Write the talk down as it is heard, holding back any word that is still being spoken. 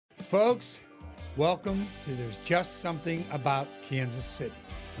Folks, welcome to There's Just Something About Kansas City.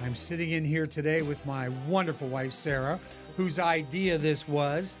 I'm sitting in here today with my wonderful wife, Sarah, whose idea this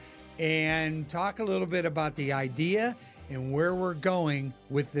was, and talk a little bit about the idea and where we're going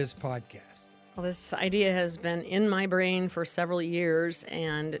with this podcast. Well, this idea has been in my brain for several years,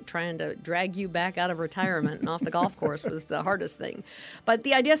 and trying to drag you back out of retirement and off the golf course was the hardest thing. But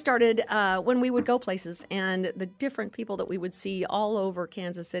the idea started when we would go places, and the different people that we would see all over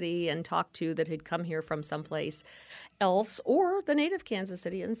Kansas City and talk to that had come here from someplace else, or the native Kansas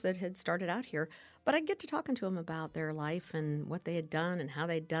Cityans that had started out here. But I'd get to talking to them about their life and what they had done and how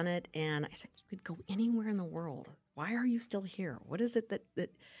they'd done it. And I said, you could go anywhere in the world. Why are you still here? What is it that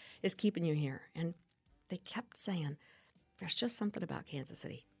is keeping you here? And they kept saying, there's just something about Kansas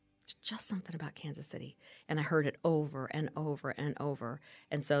City. It's just something about Kansas City. And I heard it over and over and over.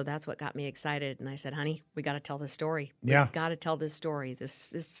 And so that's what got me excited. And I said, honey, we got to tell this story. Yeah. We got to tell this story.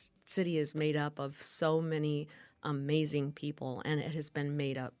 This city is made up of so many amazing people, and it has been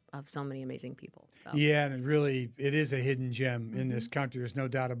made up of so many amazing people. So. Yeah, and it is a hidden gem in this country. There's no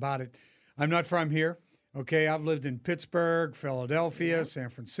doubt about it. I'm not from here. Okay, I've lived in Pittsburgh, Philadelphia, San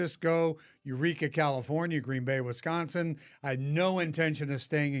Francisco, Eureka, California, Green Bay, Wisconsin. I had no intention of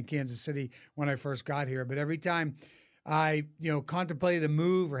staying in Kansas City when I first got here, but every time I, contemplated a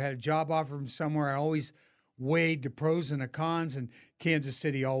move or had a job offer from somewhere, I always weighed the pros and the cons, and Kansas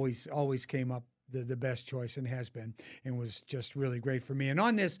City always came up the best choice, and has been, and was just really great for me. And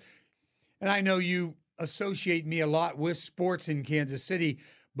on this, and I know you associate me a lot with sports in Kansas City,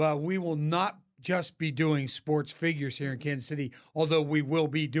 but we will not just be doing sports figures here in Kansas City, although we will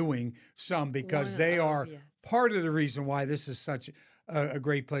be doing some, because they are part of the reason why this is such a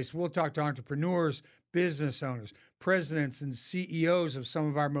great place. We'll talk to entrepreneurs, business owners, presidents, and CEOs of some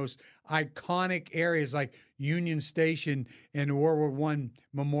of our most iconic areas like Union Station and World War I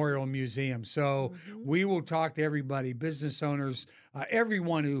Memorial Museum. So we will talk to everybody, business owners,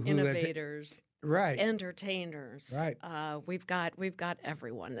 everyone who innovators. Right. Entertainers. Right. We've got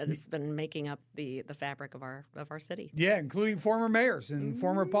everyone that has been making up the fabric of our city. Yeah, including former mayors and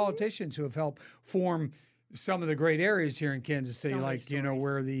former politicians who have helped form some of the great areas here in Kansas City, like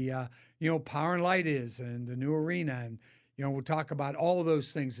where the Power and Light is, and the new arena, and we'll talk about all of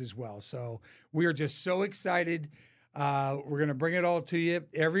those things as well. So we are just so excited. We're going to bring it all to you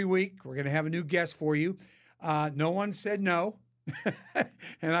every week. We're going to have a new guest for you. No one said no.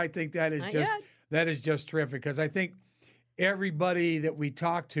 And I think that is just terrific, because I think everybody that we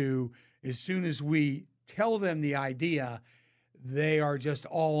talk to, as soon as we tell them the idea, they are just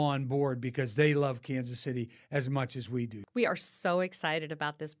all on board because they love Kansas City as much as we do. We are so excited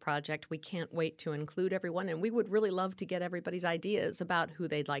about this project. We can't wait to include everyone, and we would really love to get everybody's ideas about who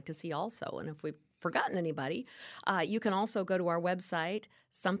they'd like to see also. And if we've forgotten anybody, you can also go to our website,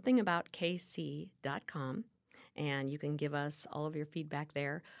 somethingaboutKC.com. And you can give us all of your feedback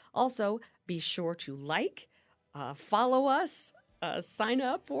there. Also, be sure to follow us, sign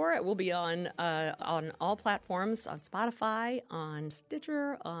up for it. We'll be on all platforms, on Spotify, on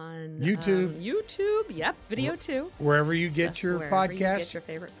Stitcher, on YouTube. Yep, video too. Wherever you get your podcast. You get your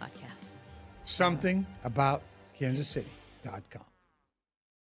favorite podcasts. SomethingAboutKansasCity.com.